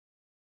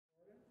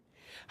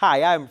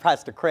Hi, I'm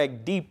Pastor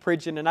Craig D.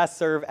 Pridgeon, and I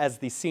serve as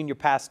the senior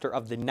pastor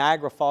of the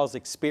Niagara Falls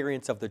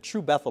Experience of the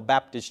True Bethel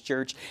Baptist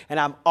Church, and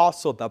I'm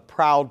also the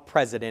proud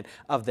president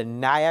of the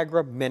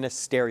Niagara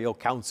Ministerial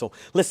Council.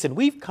 Listen,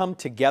 we've come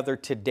together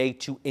today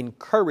to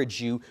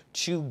encourage you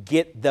to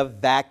get the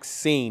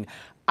vaccine.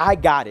 I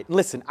got it.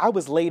 Listen, I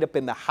was laid up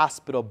in the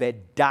hospital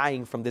bed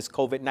dying from this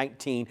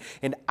COVID-19,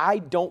 and I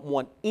don't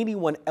want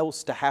anyone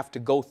else to have to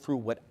go through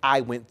what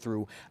I went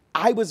through.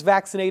 I was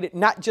vaccinated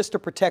not just to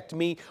protect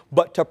me,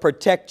 but to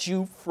protect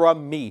you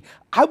from me.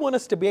 I want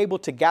us to be able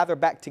to gather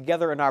back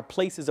together in our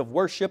places of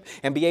worship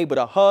and be able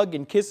to hug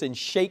and kiss and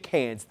shake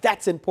hands.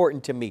 That's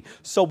important to me.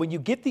 So when you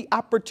get the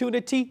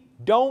opportunity,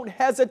 don't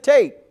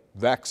hesitate.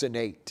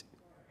 Vaccinate.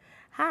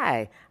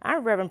 Hi,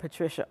 I'm Reverend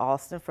Patricia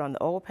Austin from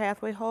the Old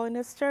Pathway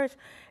Holiness Church,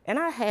 and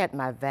I had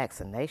my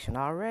vaccination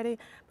already,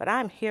 but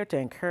I'm here to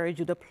encourage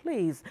you to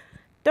please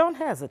don't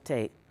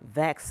hesitate,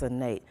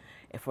 vaccinate.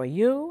 For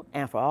you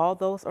and for all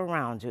those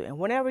around you. And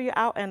whenever you're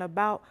out and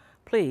about,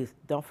 please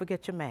don't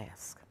forget your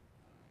mask.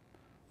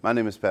 My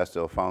name is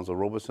Pastor Alfonso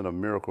Roberson of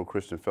Miracle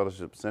Christian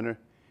Fellowship Center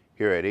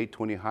here at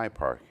 820 Hyde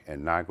Park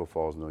in Niagara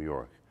Falls, New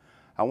York.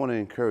 I want to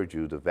encourage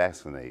you to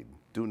vaccinate.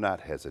 Do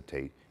not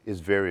hesitate. It's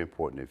very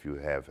important if you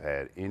have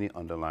had any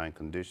underlying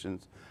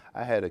conditions.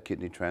 I had a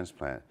kidney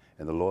transplant,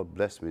 and the Lord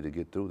blessed me to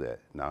get through that.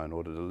 Now, in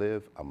order to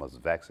live, I must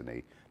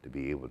vaccinate to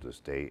be able to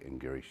stay in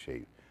great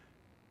shape.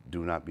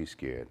 Do not be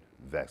scared.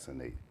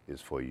 Vaccinate is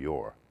for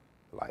your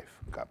life.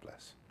 God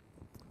bless.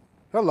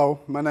 Hello,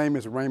 my name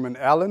is Raymond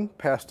Allen,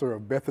 pastor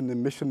of Bethany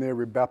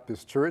Missionary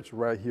Baptist Church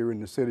right here in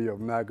the city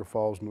of Niagara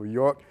Falls, New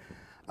York.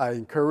 I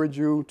encourage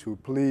you to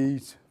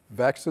please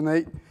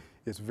vaccinate.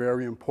 It's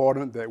very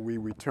important that we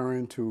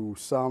return to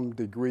some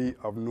degree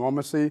of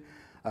normalcy.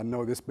 I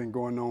know this has been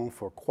going on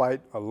for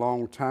quite a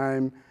long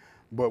time,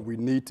 but we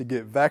need to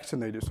get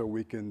vaccinated so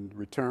we can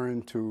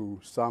return to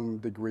some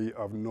degree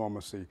of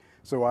normalcy.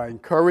 So I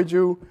encourage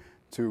you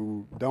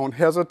to don't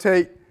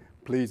hesitate,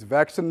 please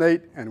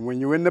vaccinate, and when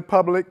you're in the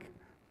public,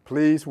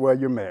 please wear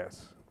your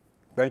mask.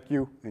 Thank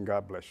you, and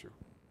God bless you.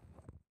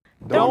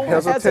 Don't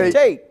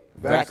hesitate.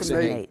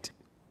 Vaccinate.